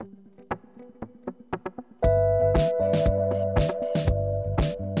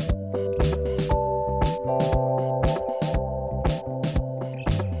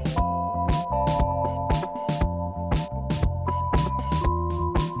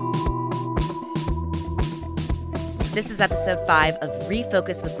This is episode 5 of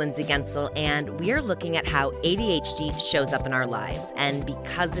Refocus with Lindsay Gensel, and we're looking at how ADHD shows up in our lives. And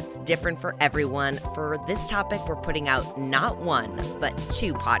because it's different for everyone, for this topic, we're putting out not one, but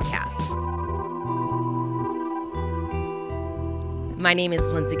 2 podcasts. My name is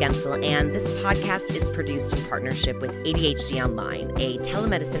Lindsay Gensel, and this podcast is produced in partnership with ADHD Online, a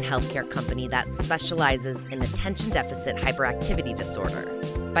telemedicine healthcare company that specializes in attention deficit hyperactivity disorder.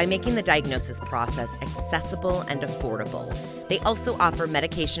 By making the diagnosis process accessible and affordable, they also offer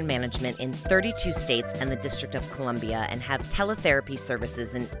medication management in 32 states and the District of Columbia and have teletherapy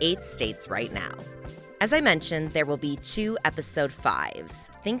services in 8 states right now. As I mentioned, there will be 2 episode 5s.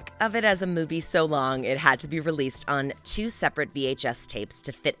 Think of it as a movie so long it had to be released on 2 separate VHS tapes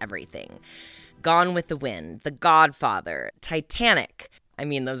to fit everything. Gone with the Wind, The Godfather, Titanic. I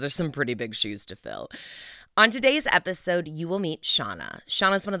mean, those are some pretty big shoes to fill. On today's episode, you will meet Shawna.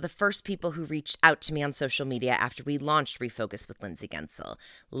 Shawna is one of the first people who reached out to me on social media after we launched Refocus with Lindsay Gensel.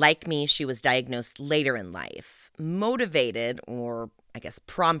 Like me, she was diagnosed later in life, motivated, or I guess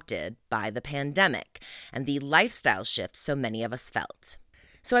prompted, by the pandemic and the lifestyle shift so many of us felt.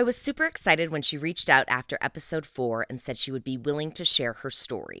 So I was super excited when she reached out after episode 4 and said she would be willing to share her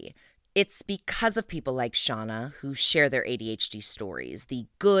story. It's because of people like Shawna who share their ADHD stories, the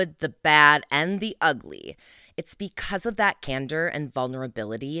good, the bad, and the ugly. It's because of that candor and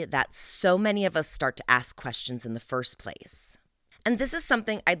vulnerability that so many of us start to ask questions in the first place. And this is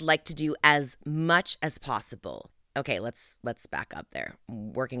something I'd like to do as much as possible. Okay, let's back up there.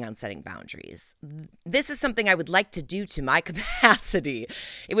 Working on setting boundaries. This is something I would like to do to my capacity.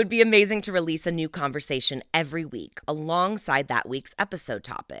 It would be amazing to release a new conversation every week alongside that week's episode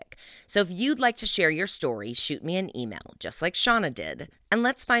topic. So if you'd like to share your story, shoot me an email, just like Shawna did, and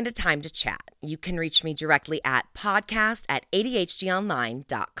let's find a time to chat. You can reach me directly at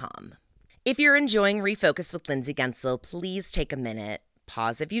podcast@adhdonline.com. If you're enjoying Refocus with Lindsay Gensel, please take a minute.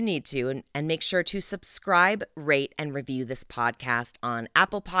 Pause if you need to, and make sure to subscribe, rate, and review this podcast on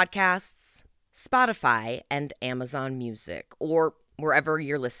Apple Podcasts, Spotify, and Amazon Music, or wherever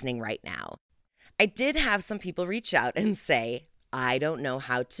you're listening right now. I did have some people reach out and say, I don't know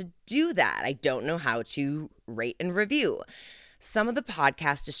how to do that. I don't know how to rate and review. Some of the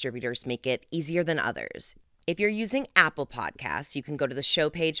podcast distributors make it easier than others. If you're using Apple Podcasts, you can go to the show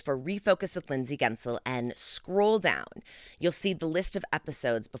page for Refocus with Lindsay Gensel and scroll down. You'll see the list of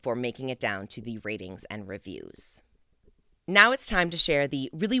episodes before making it down to the ratings and reviews. Now it's time to share the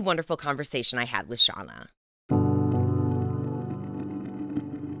really wonderful conversation I had with Shawna.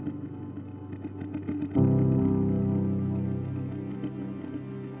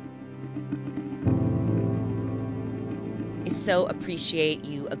 I so appreciate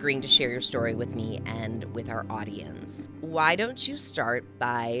you agreeing to share your story with me and with our audience. Why don't you start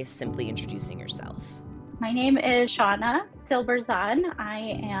by simply introducing yourself? My name is Shawna Silberzahn.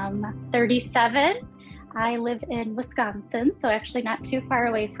 I am 37. I live in Wisconsin, so actually not too far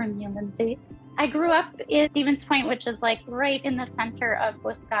away from you, Lindsay. I grew up in Stevens Point, which is like right in the center of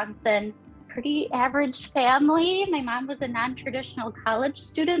Wisconsin. Pretty average family. My mom was a non-traditional college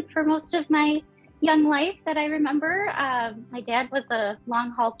student for most of my young life that I remember. My dad was a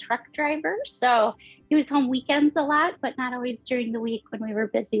long-haul truck driver, so he was home weekends a lot, but not always during the week when we were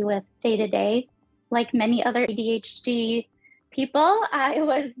busy with day-to-day. Like many other ADHD people, I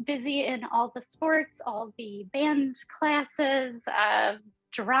was busy in all the sports, all the band classes,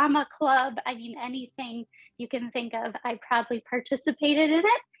 drama club. I mean, anything you can think of, I probably participated in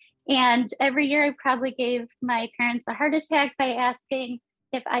it. And every year I probably gave my parents a heart attack by asking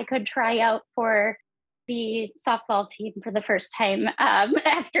if I could try out for the softball team for the first time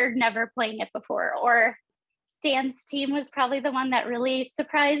after never playing it before. Or dance team was probably the one that really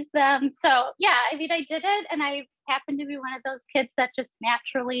surprised them. So yeah, I mean, I did it, and I happened to be one of those kids that just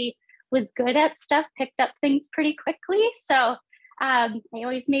naturally was good at stuff, picked up things pretty quickly. So I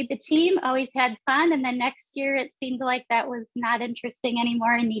always made the team, always had fun. And then next year it seemed like that was not interesting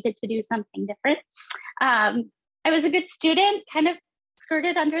anymore and needed to do something different. I was a good student, kind of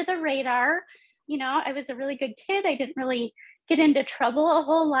skirted under the radar. You know, I was a really good kid. I didn't really get into trouble a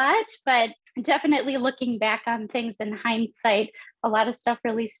whole lot, but definitely looking back on things in hindsight, a lot of stuff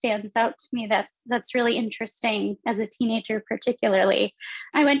really stands out to me that's really interesting as a teenager, particularly.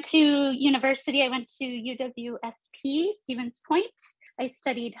 I went to university. I went to UWSP, Stevens Point. I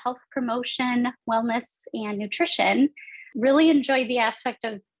studied health promotion, wellness, and nutrition. Really enjoyed the aspect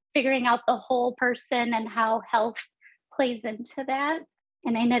of figuring out the whole person and how health plays into that.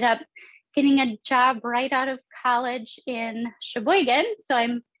 And I ended up getting a job right out of college in Sheboygan. So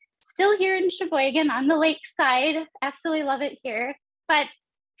I'm still here in Sheboygan on the lakeside. Absolutely love it here. But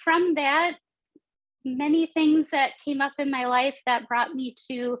from that, many things that came up in my life that brought me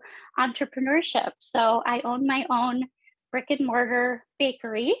to entrepreneurship. So I own my own brick and mortar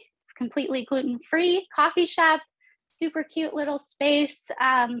bakery. It's completely gluten-free coffee shop, super cute little space.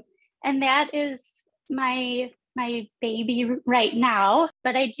 And that is my baby right now.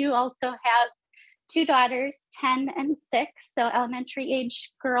 But I do also have two daughters, 10 and 6, so elementary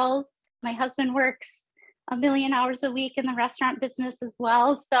age girls. My husband works a million hours a week in the restaurant business as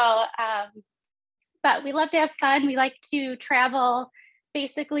well. But we love to have fun. We like to travel.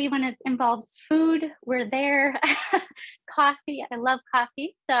 Basically, when it involves food, we're there. Coffee, I love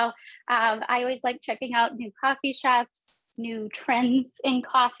coffee. So I always like checking out new coffee shops, new trends in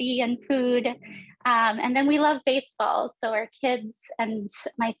coffee and food. And then we love baseball. So our kids and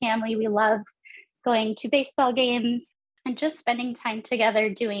my family, we love going to baseball games and just spending time together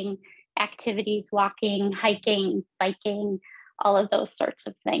doing activities, walking, hiking, biking, all of those sorts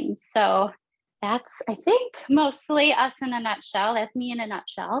of things. So that's, I think, mostly us in a nutshell. That's me in a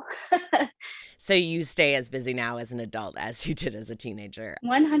nutshell. So you stay as busy now as an adult as you did as a teenager.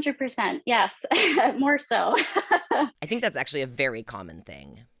 100%. Yes, more so. I think that's actually a very common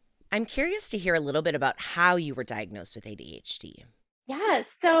thing. I'm curious to hear a little bit about how you were diagnosed with ADHD. Yeah,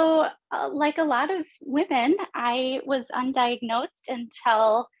 so like a lot of women, I was undiagnosed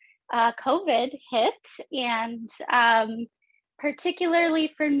until COVID hit. And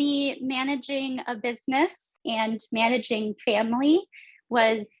particularly for me, managing a business and managing family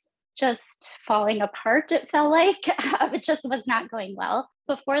was just falling apart, it felt like. It just was not going well.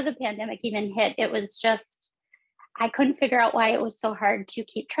 Before the pandemic even hit, it was just, I couldn't figure out why it was so hard to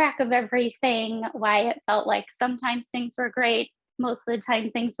keep track of everything, why it felt like sometimes things were great, most of the time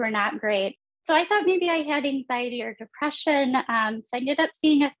things were not great. So I thought maybe I had anxiety or depression. So I ended up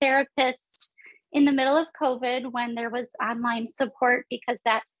seeing a therapist in the middle of COVID when there was online support, because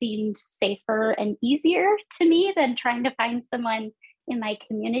that seemed safer and easier to me than trying to find someone in my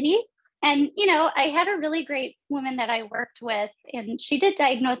community. And, I had a really great woman that I worked with, and she did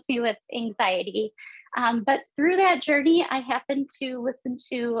diagnose me with anxiety. But through that journey, I happened to listen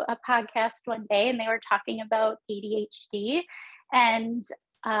to a podcast one day, and they were talking about ADHD. And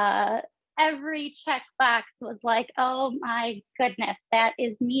every checkbox was like, oh my goodness, that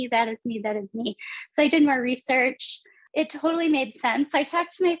is me, that is me, that is me. So I did more research. It totally made sense. I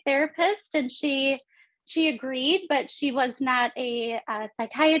talked to my therapist, and she agreed, but she was not a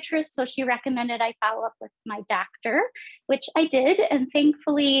psychiatrist. So she recommended I follow up with my doctor, which I did. And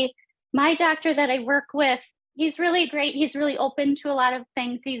thankfully, my doctor that I work with, he's really great. He's really open to a lot of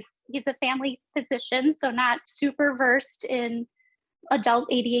things. He's a family physician, so not super versed in adult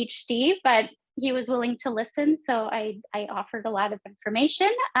ADHD, but he was willing to listen. So I offered a lot of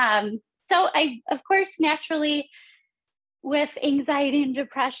information. So I, of course, naturally, with anxiety and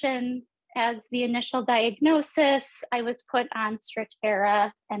depression as the initial diagnosis, I was put on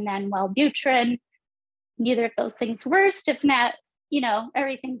Strattera and then Wellbutrin. Neither of those things worst, if not,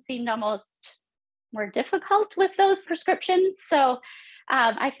 everything seemed almost more difficult with those prescriptions. So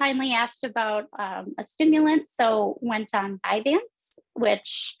I finally asked about a stimulant, so went on Vyvanse,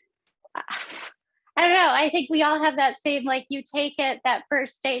 which I don't know. I think we all have that same, like, you take it that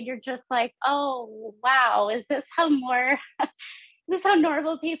first day, and you're just like, oh wow, is this how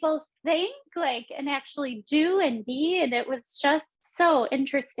normal people think, like, and actually do and be? And it was just so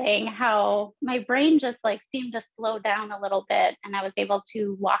interesting how my brain just like seemed to slow down a little bit, and I was able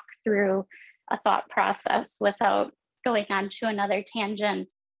to walk through a thought process without going on to another tangent.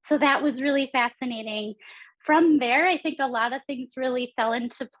 So that was really fascinating. From there, I think a lot of things really fell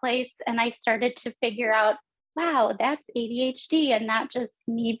into place, and I started to figure out, wow, that's ADHD and not just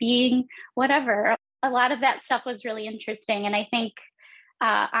me being whatever. A lot of that stuff was really interesting. And I think,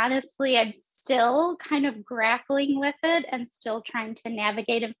 honestly, I'm still kind of grappling with it and still trying to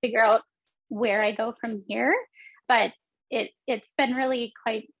navigate and figure out where I go from here. But it's been really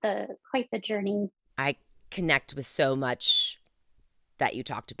quite the journey. I connect with so much that you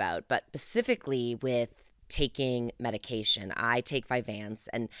talked about, but specifically with taking medication. I take Vyvanse,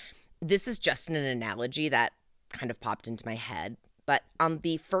 and this is just an analogy that kind of popped into my head. But on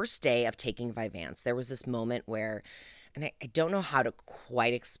the first day of taking Vyvanse, there was this moment where, and I don't know how to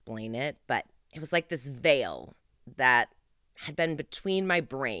quite explain it, but it was like this veil that had been between my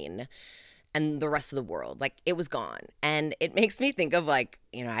brain and the rest of the world. Like, it was gone. And it makes me think of, like,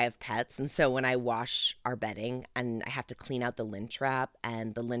 I have pets. And so when I wash our bedding and I have to clean out the lint trap,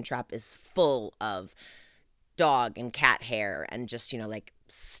 and the lint trap is full of dog and cat hair and just, like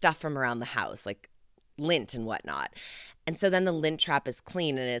stuff from around the house, like lint and whatnot. And so then the lint trap is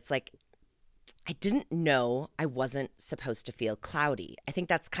clean, and it's like, I didn't know I wasn't supposed to feel cloudy. I think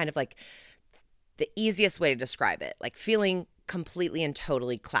that's kind of like the easiest way to describe it, like feeling completely and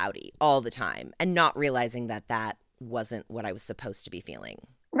totally cloudy all the time and not realizing that that wasn't what I was supposed to be feeling.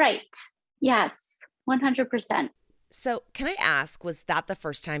 Right. Yes. 100%. So, can I ask, was that the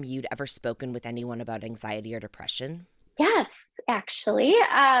first time you'd ever spoken with anyone about anxiety or depression? Yes, actually.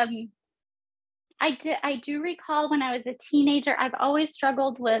 I do recall when I was a teenager, I've always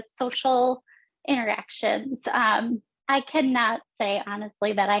struggled with social interactions. I cannot say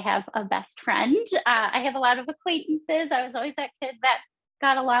honestly that I have a best friend. I have a lot of acquaintances. I was always that kid that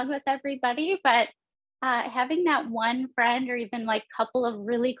got along with everybody, but having that one friend or even like couple of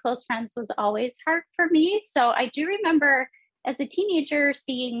really close friends was always hard for me. So I do remember as a teenager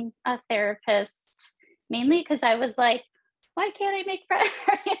seeing a therapist mainly because I was like, why can't I make friends?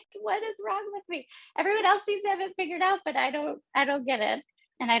 What is wrong with me? Everyone else seems to have it figured out, but I don't get it.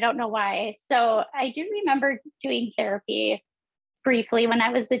 And I don't know why. So I do remember doing therapy briefly when I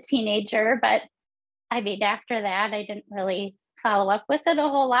was a teenager, but I mean, after that, I didn't really follow up with it a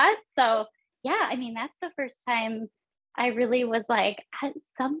whole lot. So, yeah, I mean, that's the first time I really was like,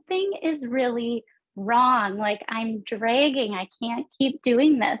 something is really wrong. Like, I'm dragging. I can't keep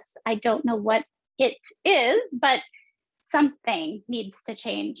doing this. I don't know what it is, but something needs to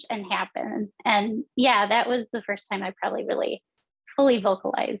change and happen. And yeah, that was the first time I probably really fully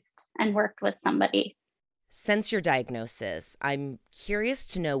vocalized and worked with somebody. Since your diagnosis, I'm curious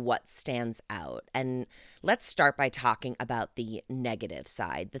to know what stands out. And let's start by talking about the negative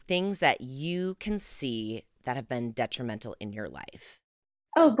side, the things that you can see that have been detrimental in your life.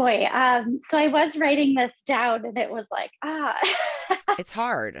 Oh boy. So I was writing this down and it was like, It's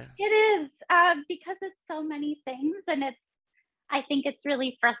hard. it is because it's so many things. And I think it's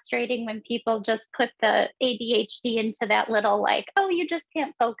really frustrating when people just put the ADHD into that little, like, oh, you just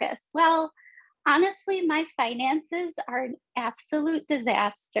can't focus. Well, honestly, my finances are an absolute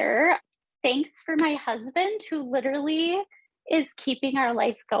disaster. Thanks for my husband, who literally is keeping our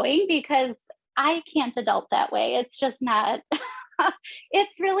life going because I can't adult that way. It's just not,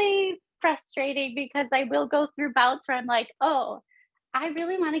 it's really frustrating because I will go through bouts where I'm like, oh, I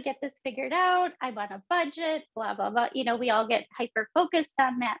really want to get this figured out. I want a budget, blah, blah, blah. You know, we all get hyper focused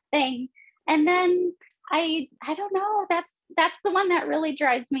on that thing. And then I don't know, that's the one that really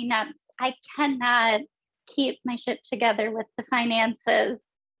drives me nuts. I cannot keep my shit together with the finances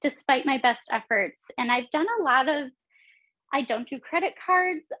despite my best efforts. And I've done a lot of I don't do credit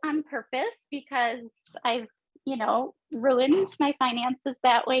cards on purpose because I've, ruined my finances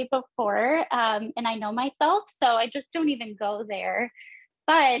that way before. And I know myself. So I just don't even go there.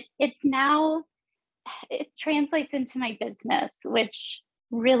 But it translates into my business, which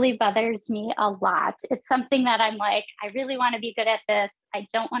really bothers me a lot. It's something that I'm like, I really want to be good at this. I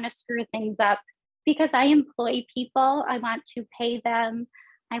don't want to screw things up because I employ people. I want to pay them.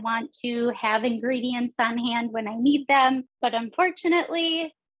 I want to have ingredients on hand when I need them. But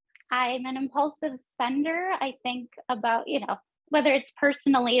unfortunately, I'm an impulsive spender. I think about, whether it's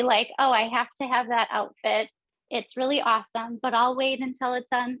personally like, oh, I have to have that outfit. It's really awesome, but I'll wait until it's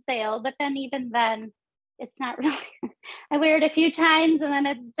on sale. But then even then, it's not really, I wear it a few times and then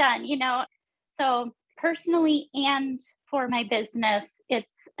it's done. So personally and for my business, it's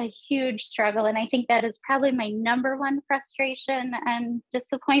a huge struggle. And I think that is probably my number one frustration and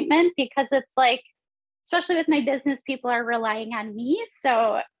disappointment because it's like, especially with my business, people are relying on me.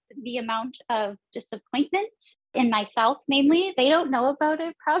 So the amount of disappointment in myself, mainly, they don't know about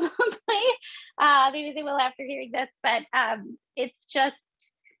it probably. Maybe they will after hearing this, but it's just,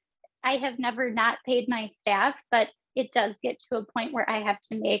 I have never not paid my staff, but it does get to a point where I have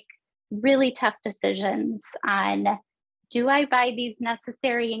to make really tough decisions on, do I buy these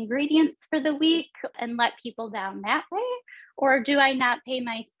necessary ingredients for the week and let people down that way? Or do I not pay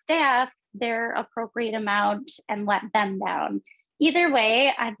my staff their appropriate amount and let them down? Either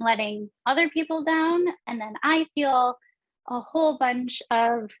way, I'm letting other people down. And then I feel a whole bunch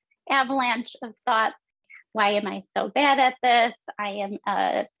of avalanche of thoughts. Why am I so bad at this? I am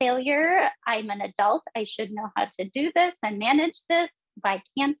a failure. I'm an adult. I should know how to do this and manage this. Why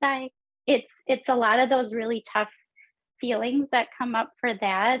can't I? It's a lot of those really tough feelings that come up for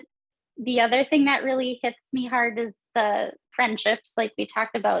that. The other thing that really hits me hard is the friendships, like we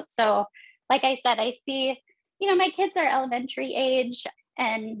talked about. So, like I said, I see, my kids are elementary age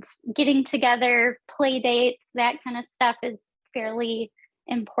and getting together, play dates, that kind of stuff is fairly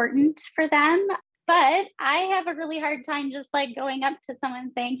important for them. But I have a really hard time just like going up to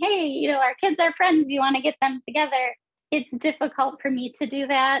someone saying, hey, our kids are friends. You want to get them together? It's difficult for me to do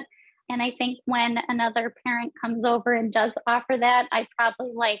that. And I think when another parent comes over and does offer that, I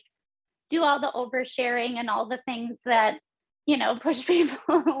probably like do all the oversharing and all the things that, push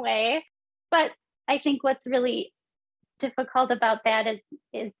people away. But I think what's really difficult about that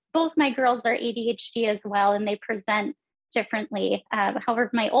is both my girls are ADHD as well, and they present differently. However,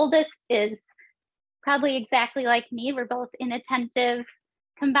 my oldest is probably exactly like me. We're both inattentive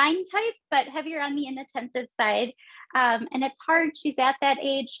combined type, but heavier on the inattentive side. And it's hard. She's at that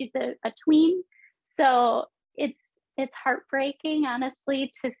age. She's a tween. So it's heartbreaking,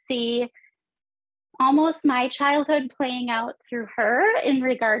 honestly, to see almost my childhood playing out through her in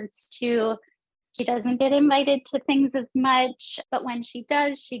regards to she doesn't get invited to things as much, but when she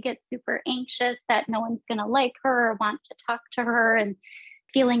does, she gets super anxious that no one's going to like her or want to talk to her and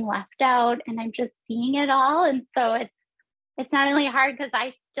feeling left out. And I'm just seeing it all. And so it's not only hard because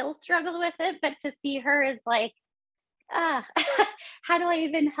I still struggle with it, but to see her is like, ah, how do I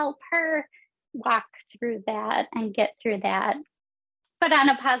even help her walk through that and get through that? But on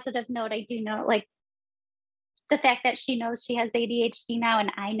a positive note, I do know like the fact that she knows she has ADHD now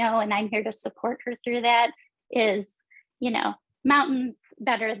and I know, and I'm here to support her through that is, mountains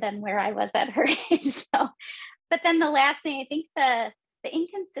better than where I was at her age. So, but then the last thing, I think the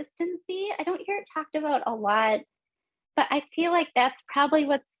inconsistency, I don't hear it talked about a lot, but I feel like that's probably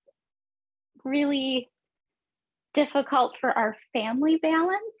what's really difficult for our family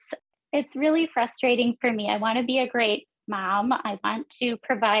balance. It's really frustrating for me. I want to be a great mom. I want to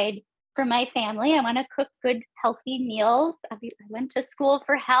provide for my family. I want to cook good, healthy meals. I went to school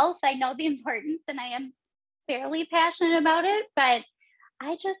for health. I know the importance and I am fairly passionate about it, but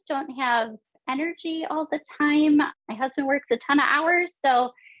I just don't have energy all the time. My husband works a ton of hours.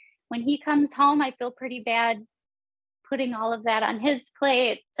 So when he comes home, I feel pretty bad putting all of that on his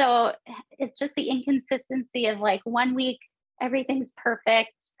plate. So it's just the inconsistency of like 1 week, everything's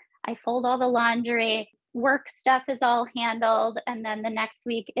perfect. I fold all the laundry, work stuff is all handled. And then the next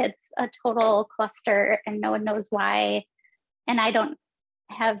week it's a total cluster and no one knows why. And I don't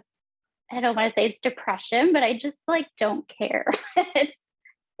want to say it's depression, but I just like don't care.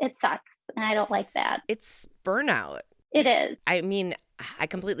 It sucks. And I don't like that. It's burnout. It is. I mean, I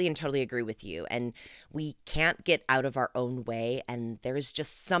completely and totally agree with you. And we can't get out of our own way. And there's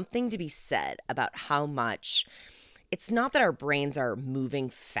just something to be said about how much it's not that our brains are moving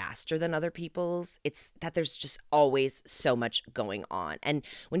faster than other people's. It's that there's just always so much going on. And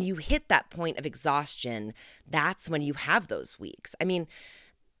when you hit that point of exhaustion, that's when you have those weeks. I mean,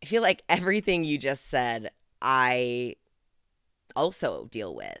 I feel like everything you just said, I also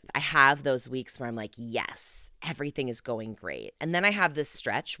deal with. I have those weeks where I'm like, yes, everything is going great. And then I have this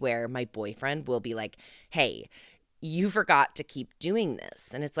stretch where my boyfriend will be like, hey, you forgot to keep doing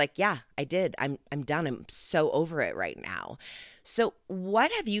this. And it's like, yeah, I did. I'm done. I'm so over it right now. So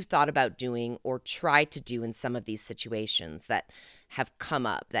what have you thought about doing or tried to do in some of these situations that have come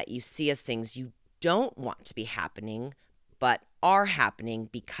up that you see as things you don't want to be happening, but are happening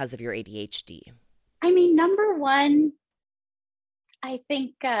because of your ADHD? I mean, number one, I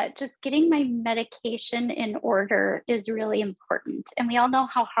think just getting my medication in order is really important. And we all know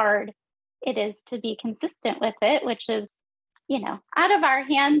how hard it is to be consistent with it, which is, out of our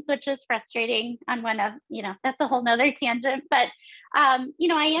hands, which is frustrating on one of, that's a whole nother tangent. But, I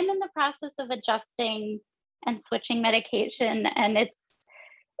am in the process of adjusting and switching medication and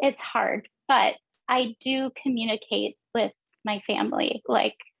it's hard, but I do communicate with my family,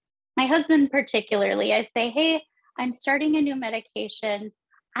 like my husband particularly. I say, hey, I'm starting a new medication.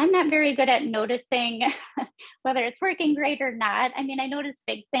 I'm not very good at noticing whether it's working great or not. I mean, I notice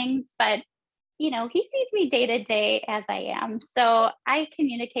big things, but he sees me day to day as I am. So I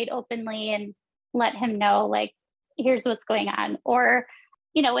communicate openly and let him know, like, here's what's going on. Or,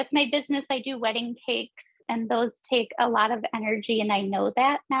 with my business, I do wedding cakes and those take a lot of energy. And I know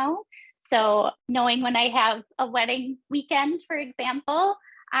that now. So knowing when I have a wedding weekend, for example,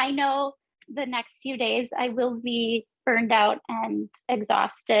 I know the next few days I will be burned out and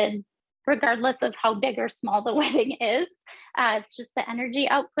exhausted, regardless of how big or small the wedding is. It's just the energy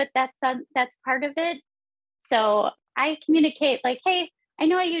output that's part of it. So I communicate like, hey, I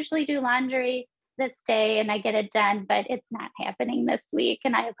know I usually do laundry this day and I get it done, but it's not happening this week.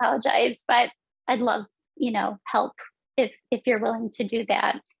 And I apologize, but I'd love, help if you're willing to do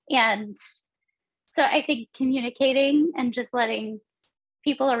that. And so I think communicating and just letting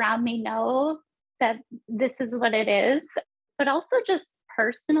people around me know that this is what it is, but also just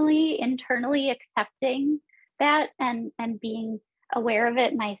personally, internally accepting that and being aware of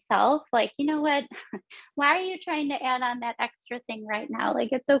it myself. Like, you know what? Why are you trying to add on that extra thing right now? Like,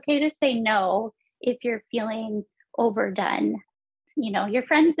 it's okay to say no if you're feeling overdone. Your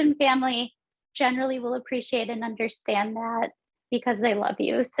friends and family generally will appreciate and understand that because they love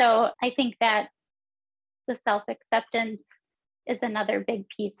you. So I think that the self-acceptance is another big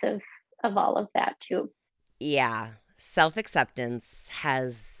piece of of all of that too. Yeah, self-acceptance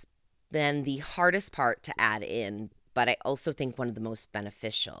has been the hardest part to add in, but I also think one of the most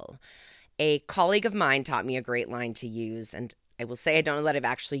beneficial. A colleague of mine taught me a great line to use, and I will say I don't know that I've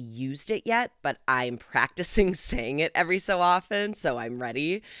actually used it yet, but I'm practicing saying it every so often, so I'm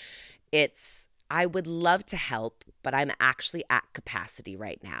ready. It's, I would love to help, but I'm actually at capacity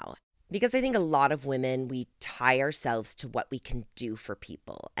right now. Because I think a lot of women, we tie ourselves to what we can do for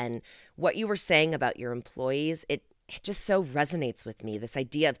people. And what you were saying about your employees, it just so resonates with me. This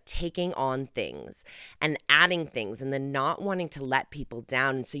idea of taking on things and adding things and then not wanting to let people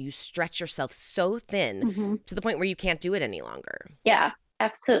down. And so you stretch yourself so thin Mm-hmm. to the point where you can't do it any longer. Yeah,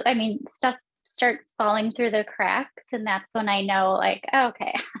 absolutely. I mean, stuff starts falling through the cracks, and that's when I know, like, oh,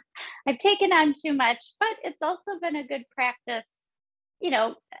 okay, I've taken on too much, but it's also been a good practice. You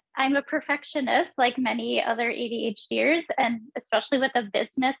know, I'm a perfectionist like many other ADHDers, and especially with a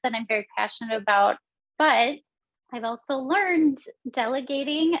business that I'm very passionate about. But I've also learned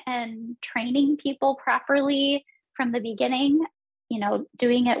delegating and training people properly from the beginning,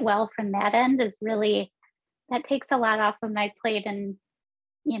 doing it well from that end is really, that takes a lot off of my plate and,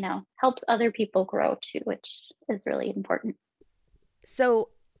 helps other people grow too, which is really important. So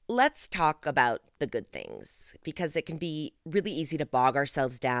let's talk about the good things because it can be really easy to bog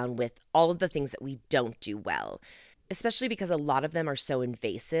ourselves down with all of the things that we don't do well, especially because a lot of them are so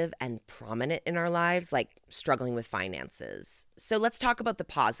invasive and prominent in our lives, like struggling with finances. So let's talk about the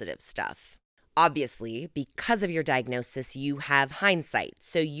positive stuff. Obviously, because of your diagnosis, you have hindsight,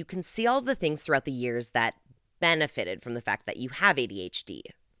 so you can see all the things throughout the years that benefited from the fact that you have ADHD.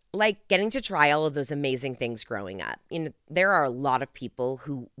 Like getting to try all of those amazing things growing up. There are a lot of people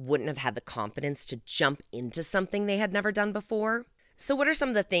who wouldn't have had the confidence to jump into something they had never done before. So what are some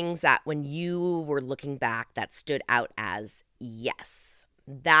of the things that when you were looking back that stood out as, yes,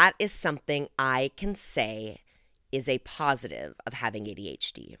 that is something I can say is a positive of having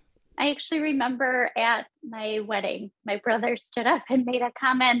ADHD? I actually remember at my wedding, my brother stood up and made a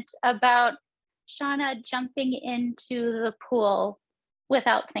comment about Shawna jumping into the pool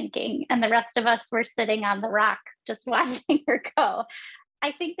without thinking, and the rest of us were sitting on the rock just watching her go.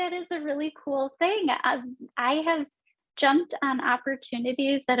 I think that is a really cool thing. I have jumped on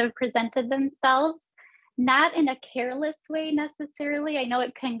opportunities that have presented themselves, not in a careless way necessarily. I know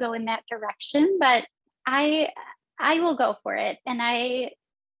it can go in that direction, but I I will go for it, and I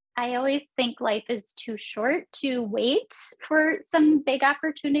always think life is too short to wait for some big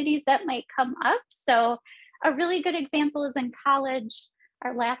opportunities that might come up. So, a really good example is in college.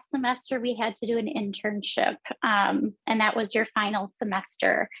 Our last semester, we had to do an internship, and that was your final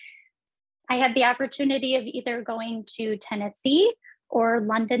semester. I had the opportunity of either going to Tennessee or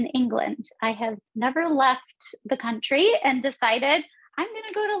London, England. I have never left the country and decided I'm going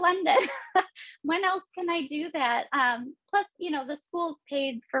to go to London. When else can I do that? Plus, the school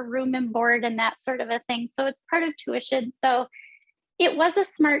paid for room and board and that sort of a thing. So it's part of tuition. So it was a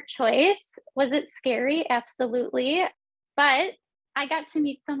smart choice. Was it scary? Absolutely. But I got to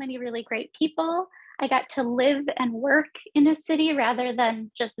meet so many really great people. I got to live and work in a city rather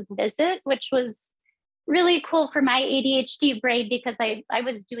than just visit, which was really cool for my ADHD brain because I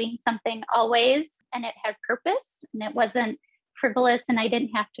was doing something always and it had purpose and it wasn't frivolous and I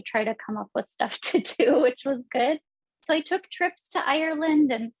didn't have to try to come up with stuff to do, which was good. So I took trips to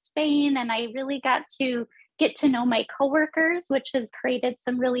Ireland and Spain and I really got to get to know my coworkers, which has created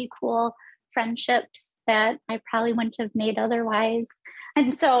some really cool friendships that I probably wouldn't have made otherwise.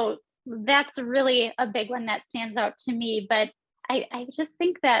 And so that's really a big one that stands out to me. But I just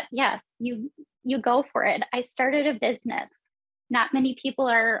think that yes, you go for it. I started a business. Not many people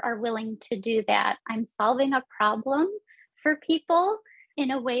are willing to do that. I'm solving a problem for people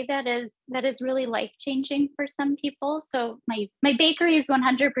in a way that is really life changing for some people. So my bakery is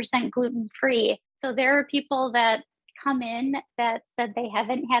 100% gluten free. So there are people that come in that said they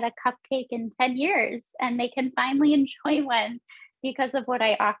haven't had a cupcake in 10 years and they can finally enjoy one because of what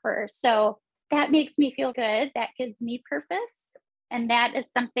I offer. So that makes me feel good. That gives me purpose. And that is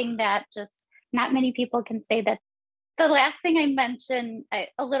something that just not many people can say that. The last thing I mentioned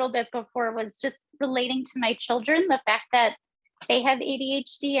a little bit before was just relating to my children, the fact that they have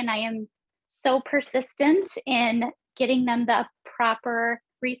ADHD and I am so persistent in getting them the proper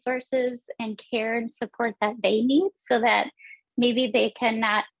resources and care and support that they need so that maybe they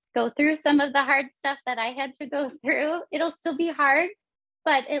cannot go through some of the hard stuff that I had to go through. It'll still be hard,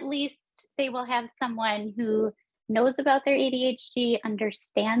 but at least they will have someone who knows about their ADHD,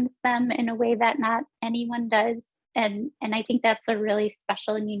 understands them in a way that not anyone does. And I think that's a really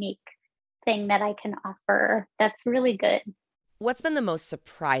special and unique thing that I can offer. That's really good. What's been the most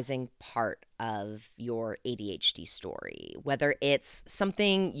surprising part of your ADHD story? Whether it's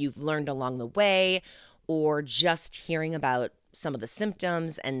something you've learned along the way or just hearing about some of the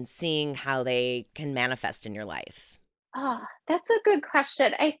symptoms and seeing how they can manifest in your life? Oh, that's a good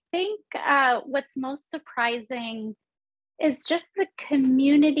question. I think what's most surprising is just the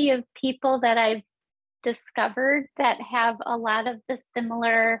community of people that I've discovered that have a lot of the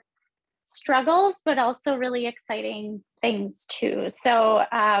similar struggles, but also really exciting things too. So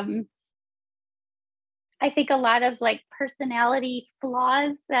I think a lot of like personality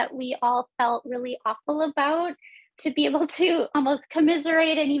flaws that we all felt really awful about, to be able to almost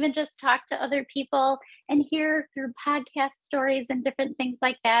commiserate and even just talk to other people and hear through podcast stories and different things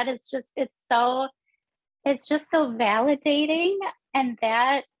like that, it's just so validating. And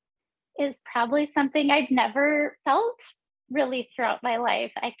that is probably something I've never felt really throughout my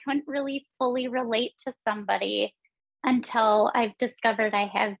life. I couldn't really fully relate to somebody until I've discovered I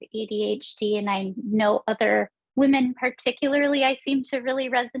have ADHD, and I know other women, particularly, I seem to really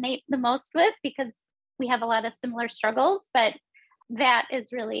resonate the most with because we have a lot of similar struggles. But that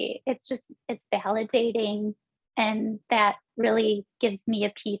is really, it's validating. And that really gives me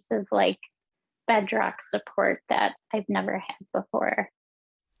a piece of like bedrock support that I've never had before.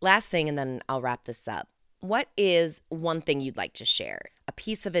 Last thing, and then I'll wrap this up. What is one thing you'd like to share? A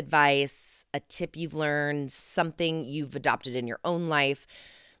piece of advice, a tip you've learned, something you've adopted in your own life?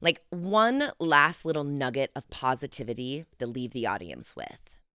 Like one last little nugget of positivity to leave the audience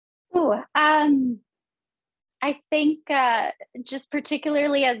with. Ooh, I think just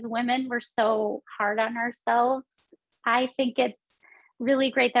particularly as women, we're so hard on ourselves. I think it's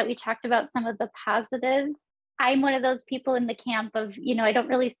really great that we talked about some of the positives. I'm one of those people in the camp of, I don't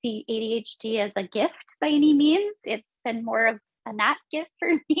really see ADHD as a gift by any means. It's been more of a not gift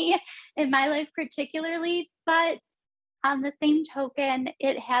for me in my life, particularly. But on the same token,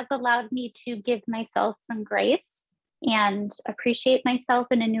 it has allowed me to give myself some grace and appreciate myself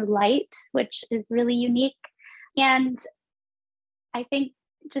in a new light, which is really unique. And I think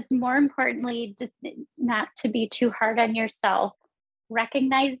just more importantly, just not to be too hard on yourself.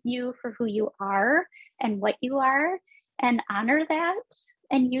 Recognize you for who you are and what you are, and honor that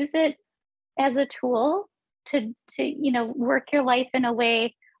and use it as a tool to work your life in a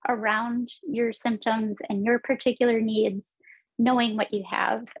way around your symptoms and your particular needs, knowing what you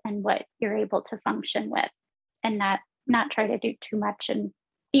have and what you're able to function with, and not try to do too much and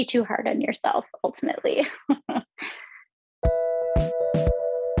be too hard on yourself ultimately.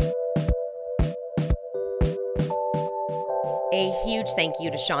 A huge thank you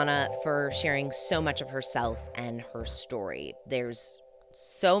to Shawna for sharing so much of herself and her story. There's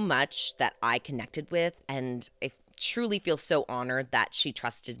so much that I connected with, and I truly feel so honored that she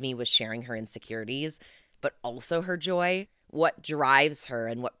trusted me with sharing her insecurities, but also her joy, what drives her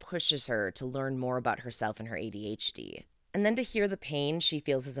and what pushes her to learn more about herself and her ADHD. And then to hear the pain she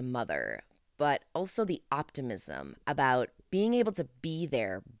feels as a mother, but also the optimism about being able to be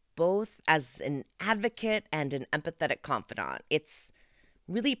there both as an advocate and an empathetic confidant. It's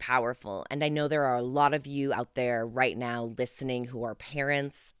really powerful. And I know there are a lot of you out there right now listening who are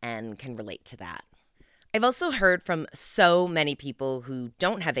parents and can relate to that. I've also heard from so many people who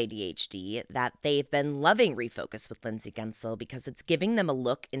don't have ADHD that they've been loving Refocus with Lindsay Gensel because it's giving them a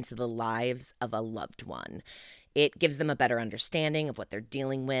look into the lives of a loved one. It gives them a better understanding of what they're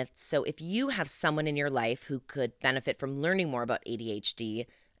dealing with. So if you have someone in your life who could benefit from learning more about ADHD,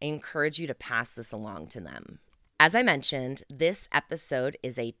 I encourage you to pass this along to them. As I mentioned, this episode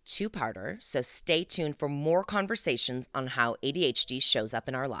is a two-parter, so stay tuned for more conversations on how ADHD shows up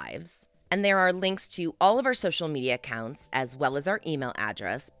in our lives. And there are links to all of our social media accounts, as well as our email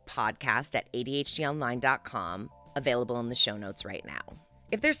address, podcast@adhdonline.com, available in the show notes right now.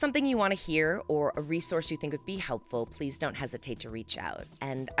 If there's something you want to hear or a resource you think would be helpful, please don't hesitate to reach out.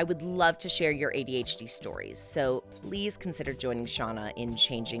 And I would love to share your ADHD stories, so please consider joining Shawna in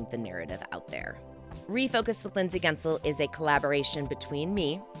changing the narrative out there. Refocus with Lindsay Gensel is a collaboration between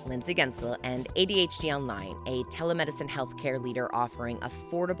me, Lindsay Gensel, and ADHD Online, a telemedicine healthcare leader offering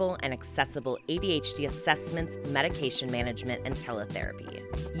affordable and accessible ADHD assessments, medication management, and teletherapy.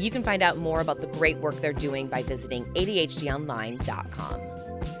 You can find out more about the great work they're doing by visiting adhdonline.com.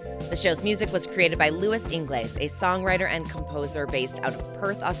 The show's music was created by Luis Ingles, a songwriter and composer based out of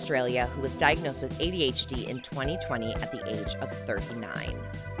Perth, Australia, who was diagnosed with ADHD in 2020 at the age of 39.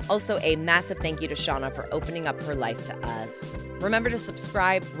 Also, a massive thank you to Shawna for opening up her life to us. Remember to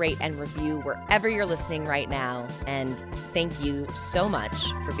subscribe, rate, and review wherever you're listening right now. And thank you so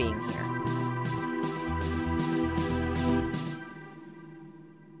much for being here.